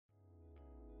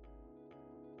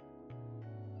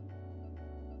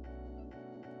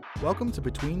Welcome to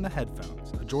Between the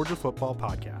Headphones, a Georgia football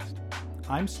podcast.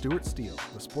 I'm Stuart Steele,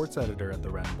 the sports editor at the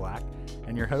Red and Black,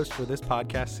 and your host for this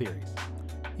podcast series.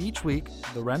 Each week,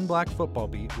 the Red and Black football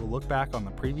beat will look back on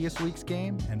the previous week's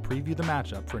game and preview the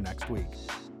matchup for next week.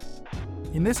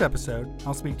 In this episode,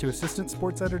 I'll speak to assistant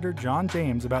sports editor John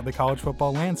James about the college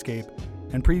football landscape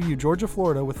and preview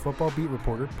Georgia-Florida with football beat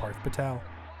reporter Parth Patel.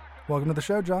 Welcome to the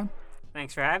show, John.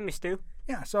 Thanks for having me, Stu.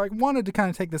 Yeah, so I wanted to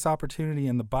kind of take this opportunity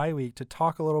in the bye week to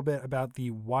talk a little bit about the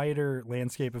wider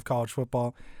landscape of college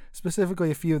football,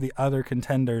 specifically a few of the other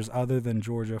contenders other than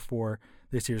Georgia for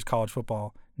this year's college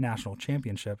football national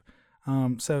championship.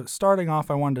 So starting off,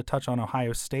 I wanted to touch on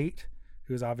Ohio State,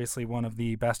 who is obviously one of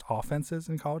the best offenses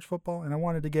in college football, and I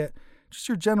wanted to get just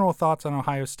your general thoughts on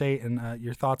Ohio State and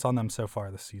your thoughts on them so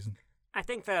far this season. I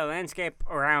think the landscape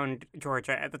around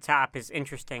Georgia at the top is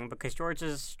interesting because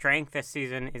Georgia's strength this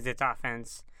season is its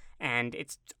offense, and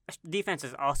its defense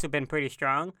has also been pretty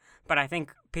strong, but I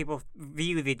think people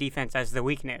view the defense as the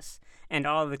weakness, and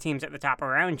all of the teams at the top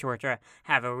around Georgia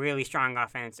have a really strong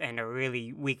offense and a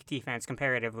really weak defense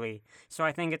comparatively. So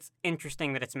I think it's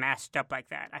interesting that it's matched up like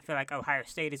that. I feel like Ohio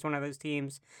State is one of those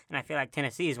teams, and I feel like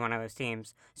Tennessee is one of those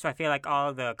teams. So I feel like all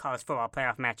of the college football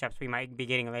playoff matchups we might be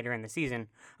getting later in the season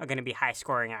are going to be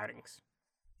high-scoring outings.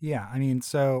 Yeah, I mean,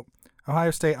 so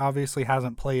Ohio State obviously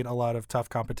hasn't played a lot of tough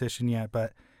competition yet,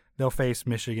 but they'll face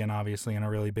Michigan, obviously, in a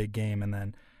really big game and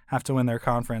then have to win their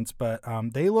conference. But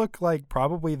they look like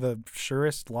probably the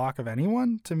surest lock of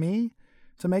anyone, to me,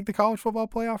 to make the college football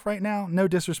playoff right now. No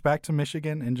disrespect to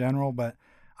Michigan in general, but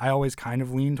I always kind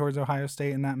of lean towards Ohio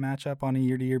State in that matchup on a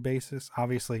year-to-year basis.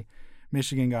 Obviously,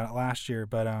 Michigan got it last year.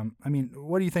 But, I mean,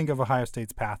 what do you think of Ohio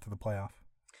State's path to the playoff?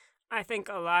 I think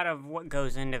a lot of what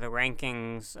goes into the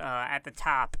rankings at the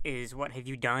top is what have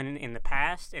you done in the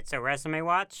past. It's a resume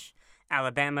watch.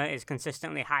 Alabama is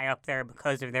consistently high up there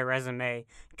because of their resume.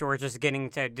 Georgia's getting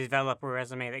to develop a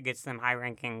resume that gets them high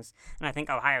rankings. And I think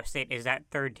Ohio State is that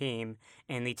third team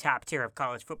in the top tier of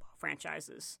college football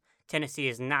franchises. Tennessee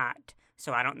is not,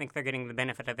 so I don't think they're getting the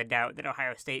benefit of the doubt that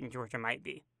Ohio State and Georgia might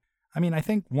be. I mean, I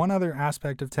think one other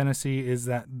aspect of Tennessee is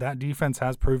that defense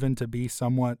has proven to be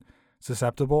somewhat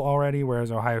susceptible already,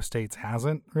 whereas Ohio State's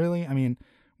hasn't really. I mean,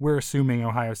 we're assuming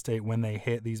Ohio State, when they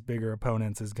hit these bigger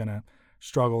opponents, is going to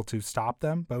struggle to stop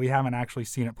them, but we haven't actually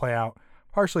seen it play out,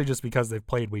 partially just because they've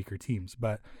played weaker teams.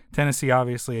 But Tennessee,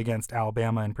 obviously, against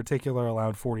Alabama in particular,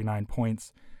 allowed 49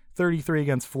 points, 33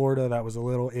 against Florida. That was a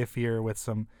little iffier with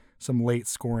some late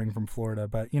scoring from Florida.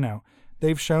 But, you know,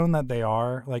 they've shown that they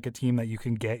are like a team that you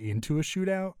can get into a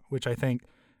shootout, which I think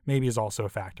maybe is also a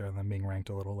factor in them being ranked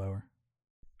a little lower.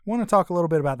 I want to talk a little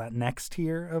bit about that next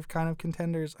tier of kind of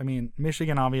contenders. I mean,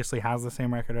 Michigan obviously has the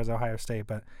same record as Ohio State,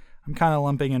 but I'm kind of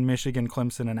lumping in Michigan,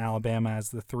 Clemson, and Alabama as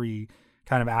the three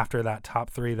kind of after that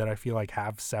top three that I feel like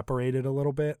have separated a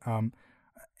little bit.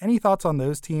 Any thoughts on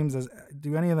those teams?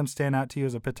 Do any of them stand out to you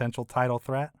as a potential title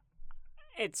threat?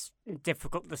 It's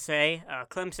difficult to say.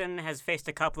 Clemson has faced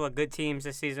a couple of good teams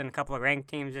this season, a couple of ranked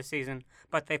teams this season,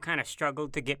 but they've kind of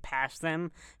struggled to get past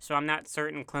them. So I'm not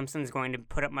certain Clemson's going to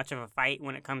put up much of a fight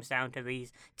when it comes down to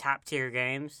these top-tier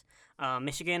games.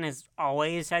 Michigan has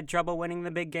always had trouble winning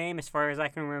the big game as far as I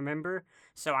can remember,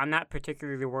 so I'm not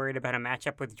particularly worried about a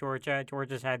matchup with Georgia.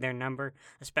 Georgia's had their number,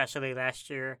 especially last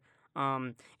year.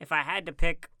 If I had to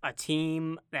pick a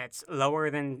team that's lower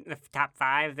than the top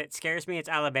five that scares me, it's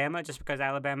Alabama, just because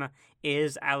Alabama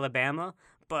is Alabama,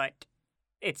 but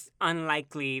it's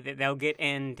unlikely that they'll get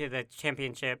into the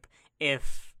championship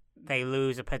if they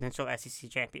lose a potential SEC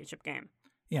championship game.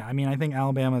 Yeah, I mean, I think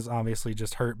Alabama's obviously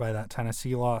just hurt by that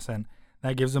Tennessee loss, and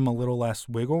that gives them a little less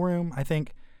wiggle room. I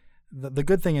think the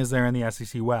good thing is they're in the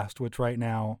SEC West, which right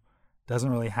now doesn't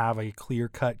really have a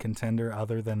clear-cut contender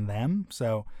other than them.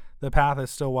 So the path is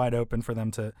still wide open for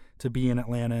them to be in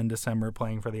Atlanta in December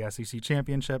playing for the SEC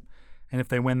championship. And if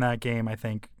they win that game, I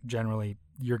think generally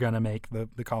you're going to make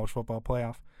the college football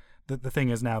playoff. The thing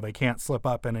is now they can't slip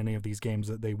up in any of these games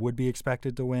that they would be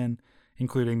expected to win,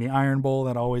 including the Iron Bowl.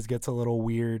 That always gets a little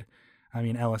weird. I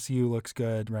mean, LSU looks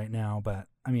good right now, but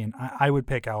I mean, I would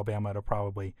pick Alabama to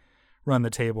probably run the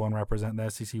table and represent the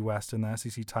SEC West in the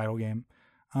SEC title game.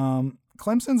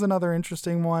 Clemson's another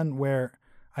interesting one where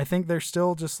I think they're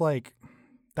still just like,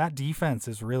 that defense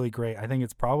is really great. I think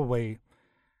it's probably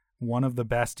one of the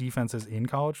best defenses in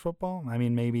college football. I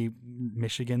mean, maybe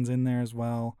Michigan's in there as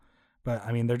well, but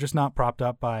I mean, they're just not propped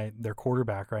up by their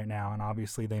quarterback right now. And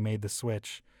obviously they made the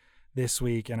switch this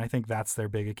week, and I think that's their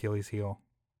big Achilles heel.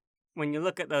 When you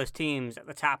look at those teams at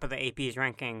the top of the AP's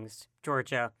rankings,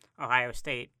 Georgia, Ohio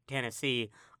State,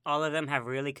 Tennessee, all of them have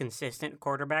really consistent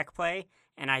quarterback play,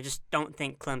 and I just don't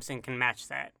think Clemson can match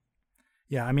that.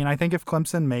 Yeah, I mean, I think if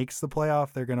Clemson makes the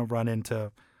playoff, they're going to run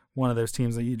into one of those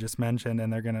teams that you just mentioned,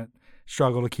 and they're going to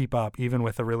struggle to keep up, even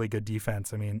with a really good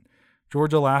defense. I mean,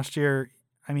 Georgia last year,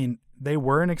 I mean, they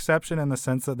were an exception in the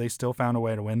sense that they still found a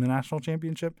way to win the national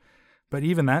championship. But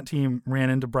even that team ran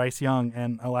into Bryce Young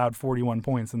and allowed 41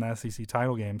 points in the SEC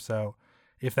title game. So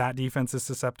if that defense is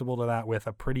susceptible to that with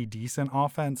a pretty decent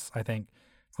offense, I think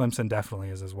Clemson definitely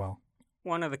is as well.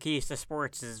 One of the keys to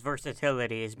sports is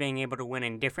versatility, is being able to win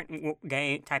in different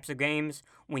types of games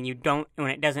when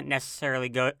it doesn't necessarily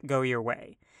go your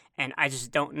way. And I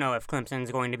just don't know if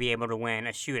Clemson's going to be able to win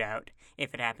a shootout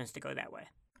if it happens to go that way.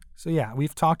 So yeah,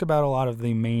 we've talked about a lot of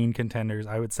the main contenders.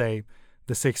 I would say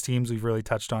the 6 teams we've really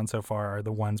touched on so far are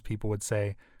the ones people would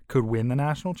say could win the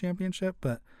national championship.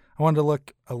 But I wanted to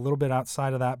look a little bit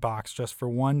outside of that box just for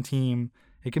one team.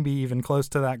 It can be even close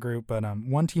to that group, but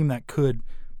one team that could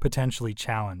potentially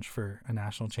challenge for a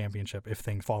national championship if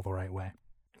things fall the right way.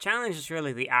 Challenge is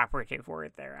really the operative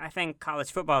word there. I think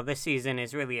college football this season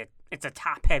is really it's a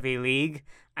top-heavy league.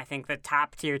 I think the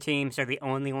top-tier teams are the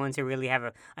only ones who really have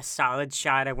a solid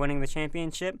shot at winning the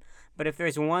championship. But if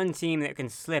there's one team that can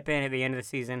slip in at the end of the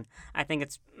season, I think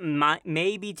it's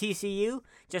maybe TCU,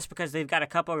 just because they've got a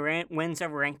couple of wins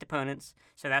over ranked opponents.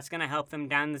 So that's going to help them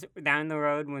down the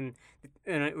road when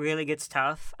it really gets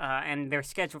tough. And their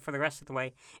schedule for the rest of the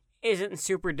way isn't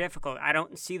super difficult. I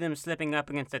don't see them slipping up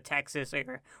against a Texas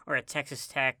or a Texas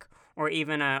Tech or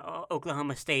even a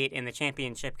Oklahoma State in the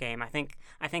championship game. I think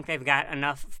they've got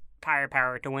enough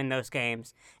firepower to win those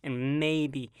games and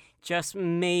maybe, just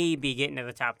maybe, get into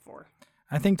the top 4.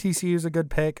 I think TCU is a good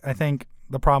pick. I think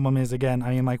the problem is, again,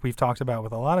 I mean, like we've talked about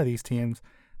with a lot of these teams,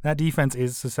 that defense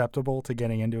is susceptible to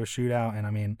getting into a shootout. And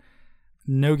I mean,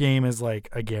 no game is like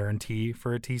a guarantee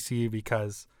for a TCU,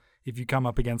 because if you come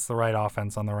up against the right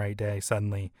offense on the right day,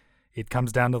 suddenly it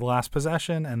comes down to the last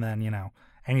possession, and then,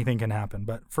 anything can happen.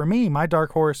 But for me, my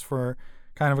dark horse for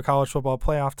kind of a college football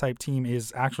playoff type team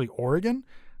is actually Oregon,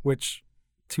 which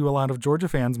to a lot of Georgia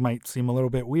fans might seem a little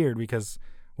bit weird, because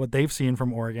what they've seen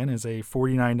from Oregon is a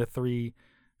 49-3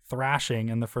 thrashing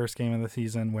in the first game of the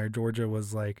season, where Georgia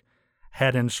was like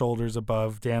head and shoulders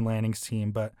above Dan Lanning's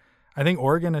team. But I think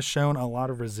Oregon has shown a lot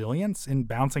of resilience in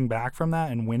bouncing back from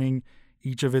that and winning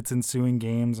each of its ensuing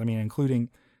games. I mean, including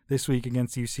this week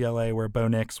against UCLA, where Bo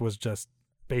Nix was just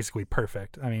basically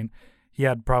perfect. I mean, he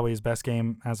had probably his best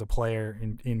game as a player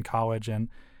in college, and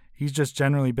he's just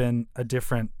generally been a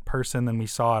different person than we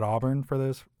saw at Auburn for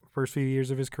those first few years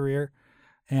of his career.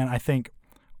 And I think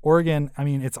Oregon, I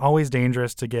mean, it's always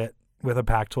dangerous to get with a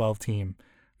Pac-12 team,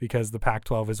 because the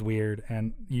Pac-12 is weird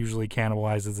and usually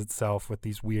cannibalizes itself with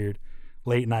these weird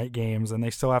late night games. And they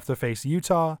still have to face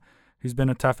Utah, who's been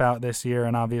a tough out this year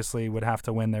and obviously would have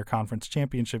to win their conference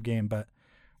championship game. But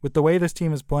with the way this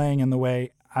team is playing and the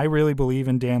way I really believe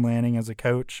in Dan Lanning as a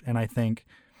coach, and I think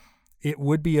it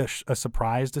would be a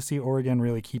surprise to see Oregon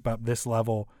really keep up this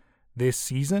level this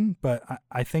season, but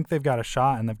I think they've got a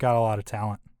shot and they've got a lot of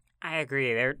talent. I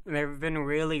agree. They've been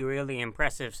really, really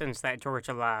impressive since that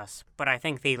Georgia loss. But I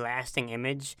think the lasting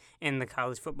image in the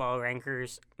college football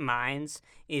rankers' minds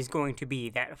is going to be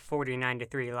that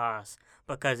 49-3 loss,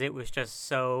 because it was just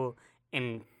so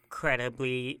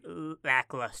incredibly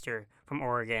lackluster from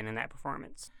Oregon in that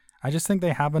performance. I just think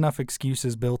they have enough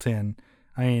excuses built in.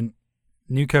 I mean,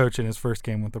 new coach in his first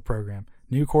game with the program,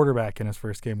 new quarterback in his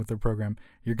first game with the program.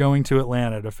 You're going to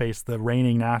Atlanta to face the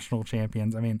reigning national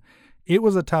champions. I mean, it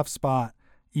was a tough spot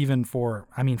even for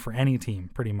any team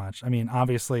pretty much. I mean,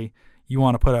 obviously you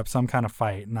want to put up some kind of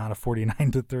fight, not a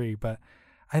 49-3, but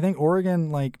I think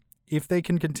Oregon, like, if they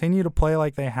can continue to play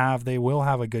like they have, they will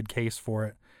have a good case for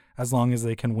it as long as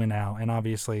they can win out. And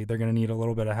obviously they're going to need a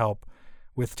little bit of help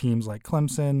with teams like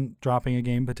Clemson dropping a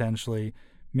game potentially,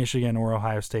 Michigan or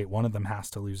Ohio State. One of them has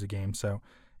to lose a game. So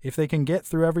if they can get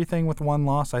through everything with one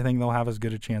loss, I think they'll have as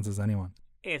good a chance as anyone.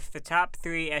 If the top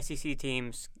 3 SEC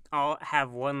teams all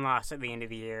have one loss at the end of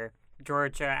the year,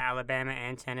 Georgia, Alabama,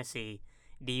 and Tennessee,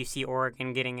 do you see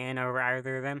Oregon getting in over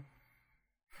either of them?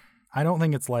 I don't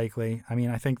think it's likely. I mean,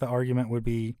 I think the argument would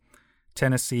be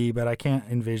Tennessee, but I can't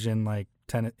envision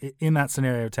in that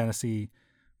scenario Tennessee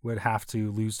would have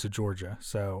to lose to Georgia.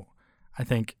 So I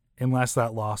think unless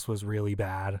that loss was really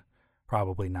bad,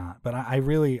 probably not. But I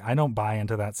don't buy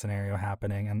into that scenario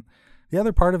happening. And the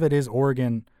other part of it is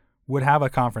Oregon would have a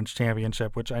conference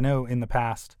championship, which I know in the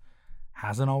past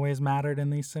hasn't always mattered in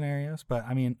these scenarios. But,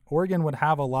 I mean, Oregon would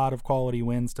have a lot of quality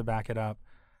wins to back it up.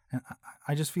 And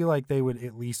I just feel like they would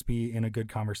at least be in a good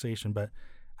conversation. But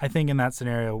I think in that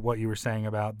scenario, what you were saying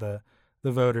about the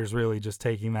voters really just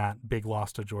taking that big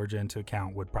loss to Georgia into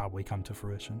account would probably come to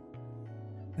fruition.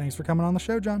 Thanks for coming on the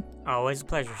show, John. Always a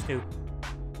pleasure, Stu.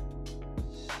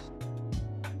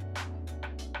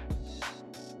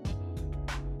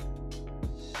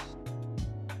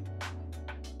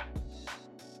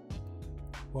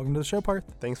 Welcome to the show, Parth.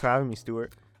 Thanks for having me,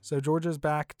 Stuart. So Georgia's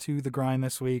back to the grind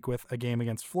this week with a game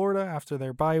against Florida after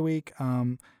their bye week.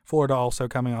 Florida also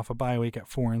coming off a bye week at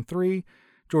 4-3.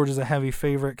 Georgia's a heavy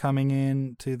favorite coming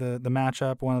in to the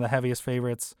matchup, one of the heaviest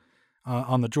favorites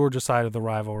on the Georgia side of the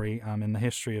rivalry in the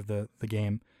history of the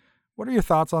game. What are your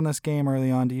thoughts on this game early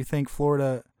on? Do you think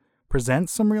Florida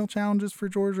presents some real challenges for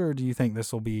Georgia, or do you think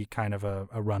this will be kind of a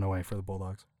runaway for the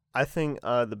Bulldogs? I think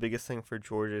the biggest thing for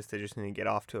Georgia is they just need to get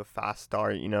off to a fast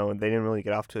start. They didn't really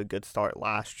get off to a good start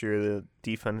last year. The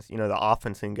defense, the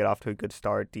offense didn't get off to a good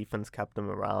start. Defense kept them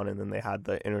around, and then they had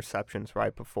the interceptions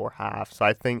right before half. So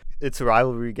I think it's a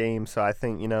rivalry game, so I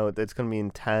think, it's going to be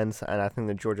intense, and I think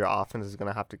the Georgia offense is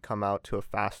going to have to come out to a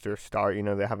faster start. They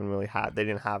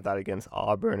didn't have that against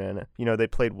Auburn, and, they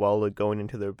played well going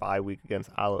into their bye week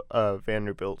against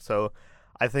Vanderbilt. So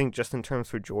I think just in terms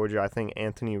for Georgia, I think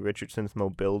Anthony Richardson's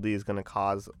mobility is going to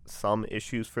cause some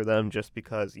issues for them just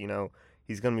because,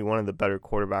 he's going to be one of the better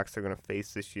quarterbacks they're going to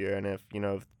face this year. And if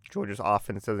Georgia's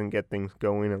offense doesn't get things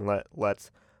going and lets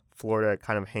Florida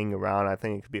kind of hang around, I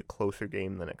think it could be a closer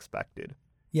game than expected.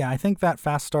 Yeah, I think that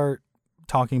fast start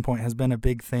talking point has been a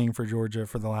big thing for Georgia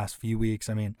for the last few weeks.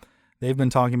 I mean, they've been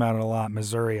talking about it a lot.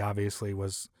 Missouri obviously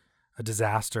was a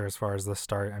disaster as far as the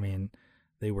start. I mean,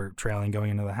 they were trailing going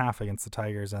into the half against the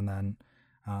Tigers, and then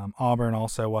Auburn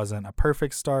also wasn't a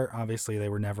perfect start. Obviously, they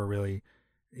were never really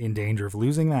in danger of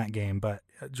losing that game, but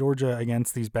Georgia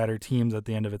against these better teams at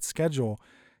the end of its schedule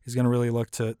is going to really look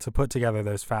to put together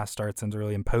those fast starts and to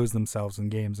really impose themselves in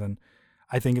games. And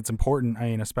I think it's important,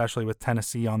 especially with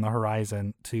Tennessee on the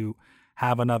horizon, to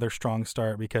have another strong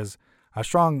start, because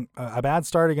a bad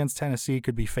start against Tennessee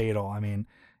could be fatal. I mean,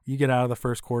 you get out of the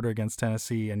first quarter against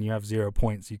Tennessee and you have 0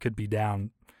 points, you could be down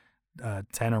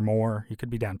 10 or more. You could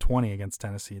be down 20 against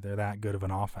Tennessee. They're that good of an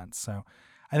offense. So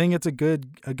I think it's a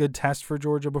good test for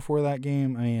Georgia before that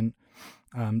game. I mean,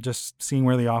 just seeing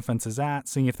where the offense is at,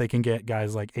 seeing if they can get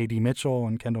guys like A.D. Mitchell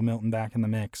and Kendall Milton back in the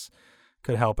mix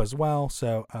could help as well.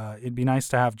 So it'd be nice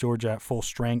to have Georgia at full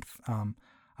strength,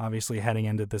 obviously heading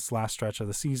into this last stretch of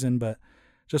the season, but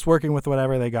just working with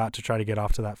whatever they got to try to get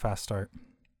off to that fast start.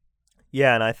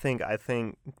 Yeah, and I think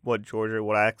what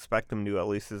I expect them to do at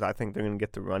least is I think they're going to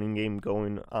get the running game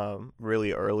going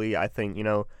really early. I think,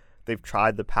 they've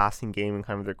tried the passing game and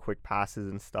kind of their quick passes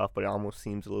and stuff, but it almost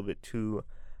seems a little bit too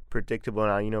predictable.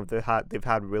 Now, they've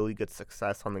had really good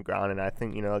success on the ground, and I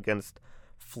think, against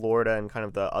Florida and kind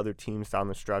of the other teams down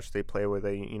the stretch they play where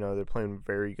they're playing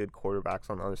very good quarterbacks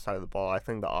on the other side of the ball. I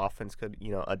think the offense could,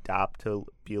 adapt to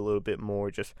be a little bit more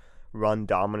just run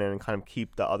dominant and kind of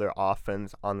keep the other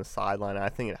offense on the sideline. And I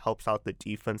think it helps out the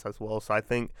defense as well. So I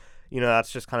think,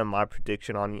 that's just kind of my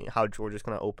prediction on how Georgia's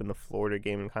going to open the Florida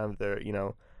game and kind of their,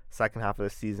 second half of the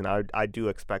season. I do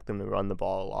expect them to run the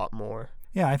ball a lot more.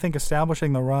 Yeah, I think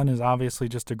establishing the run is obviously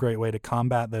just a great way to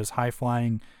combat those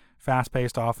high-flying,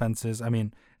 fast-paced offenses. I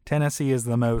mean, Tennessee is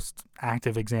the most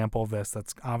active example of this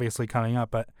that's obviously coming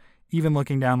up, but even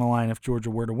looking down the line, if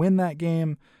Georgia were to win that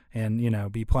game and,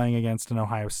 be playing against an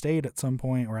Ohio State at some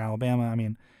point or Alabama, I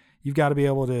mean, you've got to be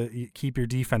able to keep your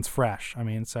defense fresh. I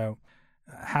mean, so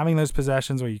having those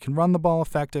possessions where you can run the ball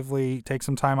effectively, take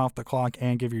some time off the clock,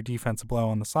 and give your defense a blow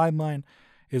on the sideline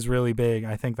is really big.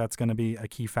 I think that's going to be a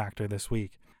key factor this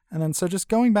week. And then so just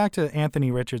going back to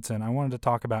Anthony Richardson, I wanted to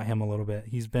talk about him a little bit.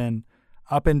 He's been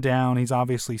up and down. He's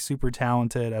obviously super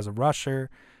talented as a rusher,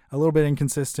 a little bit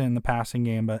inconsistent in the passing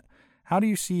game, but how do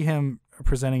you see him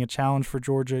presenting a challenge for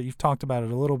Georgia? You've talked about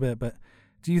it a little bit, but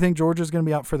do you think Georgia's going to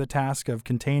be up for the task of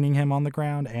containing him on the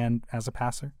ground and as a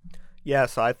passer? Yeah,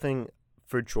 so I think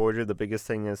for Georgia, the biggest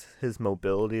thing is his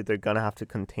mobility. They're going to have to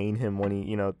contain him when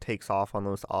he, takes off on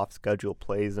those off-schedule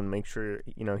plays and make sure,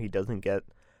 he doesn't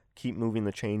keep moving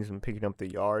the chains and picking up the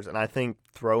yards. And I think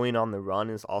throwing on the run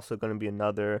is also going to be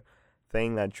another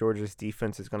thing that Georgia's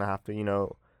defense is going to have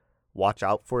to, watch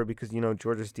out for, because,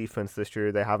 Georgia's defense this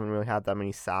year, they haven't really had that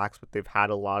many sacks, but they've had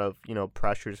a lot of,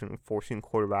 pressures and forcing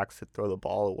quarterbacks to throw the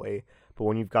ball away. But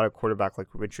when you've got a quarterback like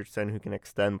Richardson who can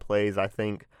extend plays, I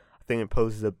think it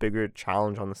poses a bigger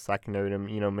challenge on the secondary to,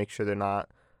 make sure they're not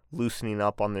loosening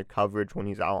up on their coverage when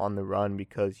he's out on the run,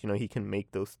 because, he can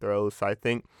make those throws. So I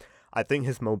think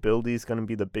his mobility is going to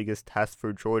be the biggest test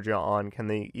for Georgia on can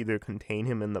they either contain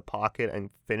him in the pocket and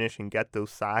finish and get those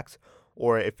sacks,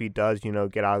 or if he does,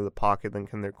 get out of the pocket, then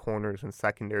can their corners and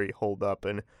secondary hold up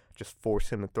and just force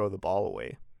him to throw the ball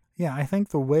away? Yeah, I think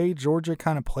the way Georgia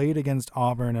kind of played against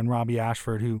Auburn and Robbie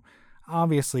Ashford, who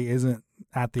obviously isn't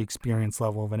at the experience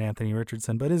level of an Anthony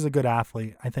Richardson, but is a good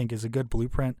athlete, I think is a good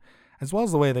blueprint, as well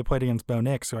as the way they played against Bo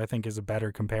Nix, who I think is a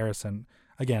better comparison.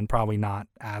 Again, probably not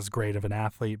as great of an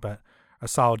athlete, but a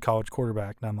solid college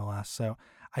quarterback nonetheless. So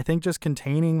I think just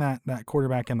containing that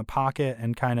quarterback in the pocket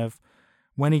and kind of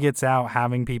when he gets out,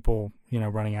 having people,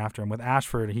 running after him. With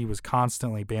Ashford, he was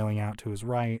constantly bailing out to his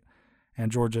right.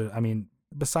 And Georgia,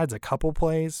 besides a couple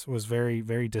plays, was very,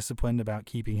 very disciplined about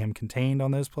keeping him contained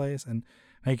on those plays and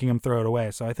making him throw it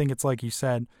away. So I think it's like you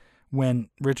said, when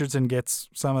Richardson gets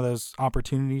some of those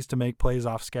opportunities to make plays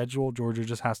off schedule, Georgia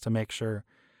just has to make sure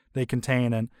they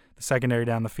contain. And the secondary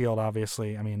down the field,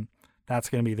 obviously, that's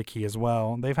going to be the key as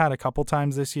well. They've had a couple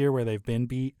times this year where they've been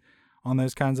beat on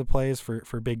those kinds of plays for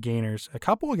big gainers. A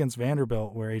couple against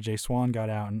Vanderbilt where A.J. Swan got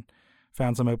out and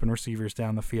found some open receivers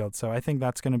down the field. So I think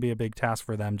that's going to be a big task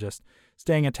for them, just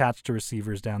staying attached to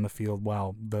receivers down the field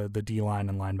while the D-line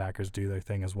and linebackers do their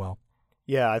thing as well.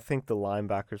 Yeah, I think the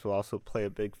linebackers will also play a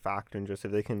big factor in just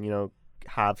if they can,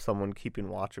 have someone keeping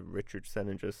watch of Richardson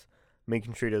and just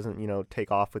making sure he doesn't,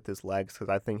 take off with his legs, because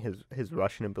I think his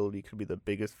rushing ability could be the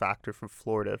biggest factor for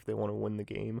Florida if they want to win the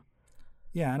game.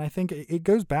 Yeah, and I think it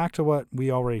goes back to what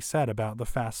we already said about the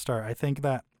fast start. I think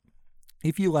that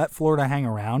if you let Florida hang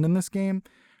around in this game,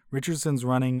 Richardson's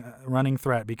running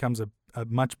threat becomes a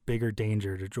much bigger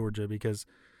danger to Georgia, because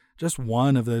just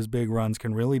one of those big runs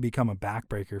can really become a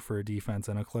backbreaker for a defense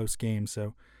in a close game.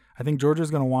 So I think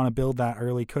Georgia's going to want to build that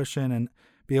early cushion and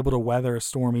be able to weather a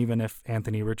storm, even if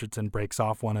Anthony Richardson breaks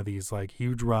off one of these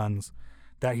huge runs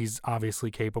that he's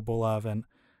obviously capable of. And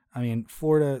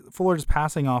Florida's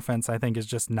passing offense, I think, is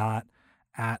just not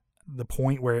at the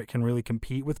point where it can really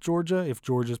compete with Georgia if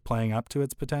Georgia's playing up to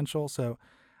its potential. So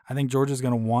I think Georgia's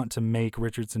going to want to make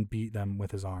Richardson beat them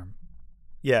with his arm.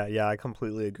 Yeah, I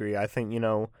completely agree. I think,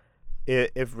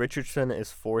 if Richardson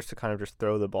is forced to kind of just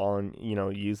throw the ball and,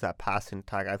 use that passing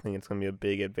attack, I think it's going to be a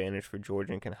big advantage for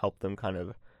Georgia and can help them kind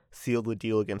of seal the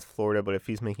deal against Florida. But if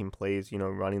he's making plays,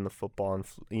 running the football and,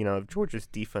 if Georgia's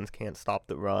defense can't stop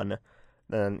the run,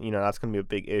 then, that's going to be a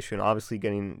big issue. And obviously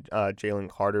getting Jalen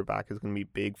Carter back is going to be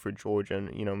big for Georgia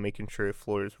and, making sure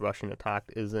Florida's rushing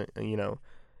attack isn't,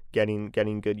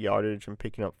 getting good yardage and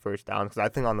picking up first down. Because I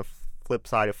think on the flip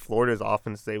side, if Florida's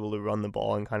offense is able to run the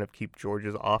ball and kind of keep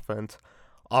Georgia's offense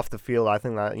off the field, I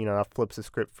think that, that flips the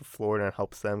script for Florida and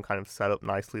helps them kind of set up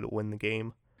nicely to win the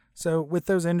game. So with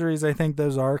those injuries, I think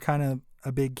those are kind of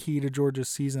a big key to Georgia's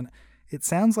season. It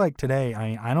sounds like today,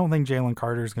 I don't think Jalen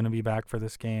Carter is going to be back for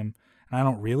this game. And I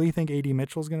don't really think A.D.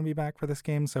 Mitchell is going to be back for this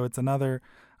game. So it's another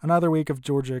week of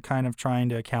Georgia kind of trying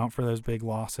to account for those big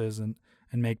losses and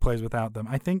make plays without them.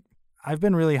 I think I've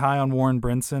been really high on Warren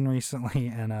Brinson recently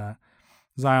and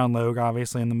Zion Logue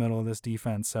obviously in the middle of this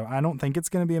defense. So I don't think it's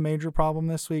going to be a major problem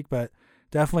this week, but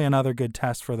definitely another good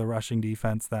test for the rushing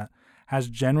defense that has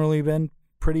generally been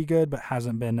pretty good but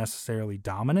hasn't been necessarily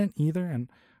dominant either. And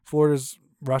Florida's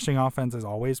rushing offense is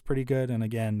always pretty good. And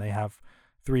again, they have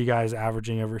 3 guys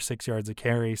averaging over 6 yards a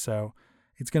carry. So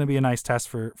it's going to be a nice test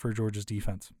for Georgia's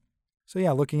defense. So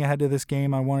yeah, looking ahead to this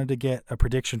game, I wanted to get a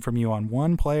prediction from you on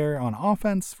one player on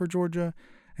offense for Georgia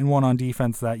and one on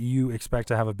defense that you expect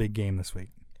to have a big game this week.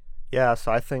 Yeah,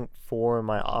 so I think for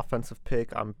my offensive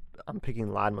pick, I'm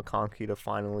picking Ladd McConkey to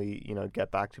finally,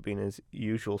 get back to being his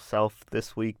usual self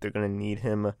this week. They're going to need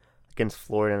him against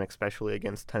Florida and especially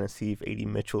against Tennessee if A.D.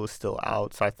 Mitchell is still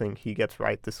out. So I think he gets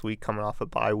right this week coming off a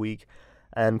bye week.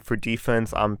 And for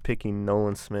defense, I'm picking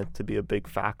Nolan Smith to be a big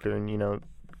factor in,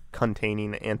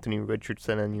 containing Anthony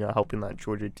Richardson and, helping that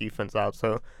Georgia defense out.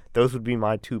 So those would be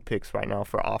my 2 picks right now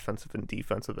for offensive and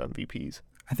defensive MVPs.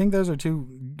 I think those are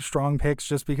 2 strong picks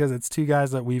just because it's 2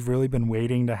 guys that we've really been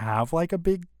waiting to have a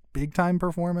big time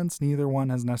performance. Neither one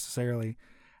has necessarily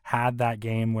had that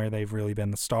game where they've really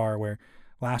been the star, where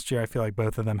last year I feel like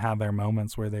both of them had their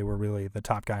moments where they were really the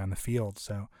top guy on the field.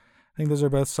 So I think those are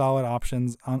both solid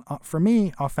options. For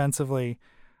me, offensively,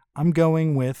 I'm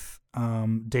going with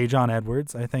Dajon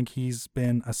Edwards. I think he's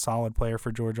been a solid player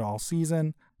for Georgia all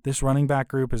season. This running back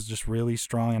group is just really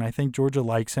strong, and I think Georgia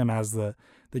likes him as the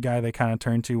guy they kind of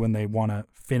turn to when they want to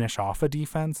finish off a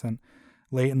defense and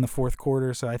late in the fourth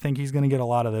quarter. So I think he's going to get a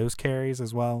lot of those carries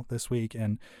as well this week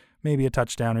and maybe a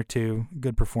touchdown or 2.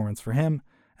 Good performance for him.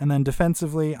 And then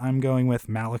defensively, I'm going with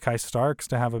Malachi Starks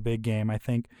to have a big game. I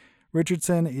think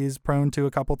Richardson is prone to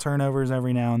a couple turnovers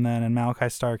every now and then, and Malachi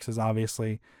Starks is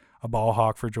obviously a ball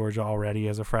hawk for Georgia already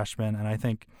as a freshman, and I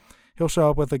think he'll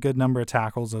show up with a good number of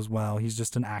tackles as well. He's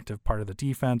just an active part of the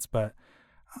defense, but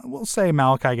we'll say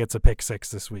Malachi gets a pick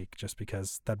 6 this week just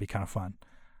because that'd be kind of fun.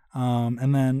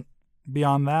 And then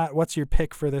beyond that, what's your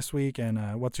pick for this week,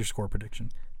 and what's your score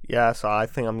prediction? Yeah, so I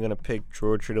think I'm going to pick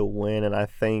Georgia to win, and I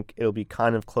think it'll be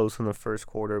kind of close in the first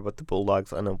quarter, but the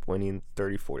Bulldogs end up winning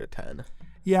 34-10.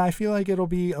 Yeah, I feel like it'll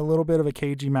be a little bit of a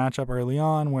cagey matchup early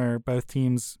on where both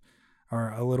teams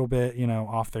are a little bit,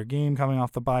 off their game coming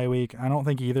off the bye week. I don't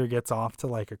think either gets off to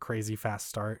like a crazy fast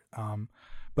start.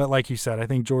 But like you said, I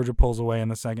think Georgia pulls away in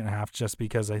the second half just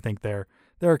because I think they're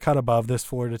a cut above this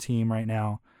Florida team right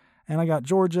now. And I got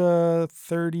Georgia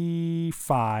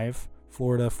 35,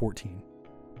 Florida 14.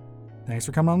 Thanks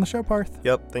for coming on the show, Parth.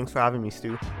 Yep, thanks for having me,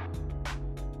 Stu.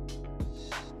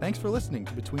 Thanks for listening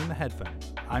to Between the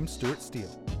Headphones. I'm Stuart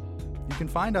Steele. You can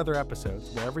find other episodes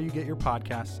wherever you get your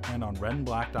podcasts and on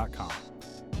redandblack.com.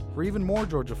 For even more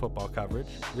Georgia football coverage,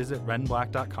 visit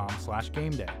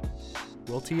redandblack.com/gameday.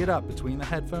 We'll tee it up between the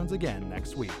headphones again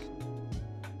next week.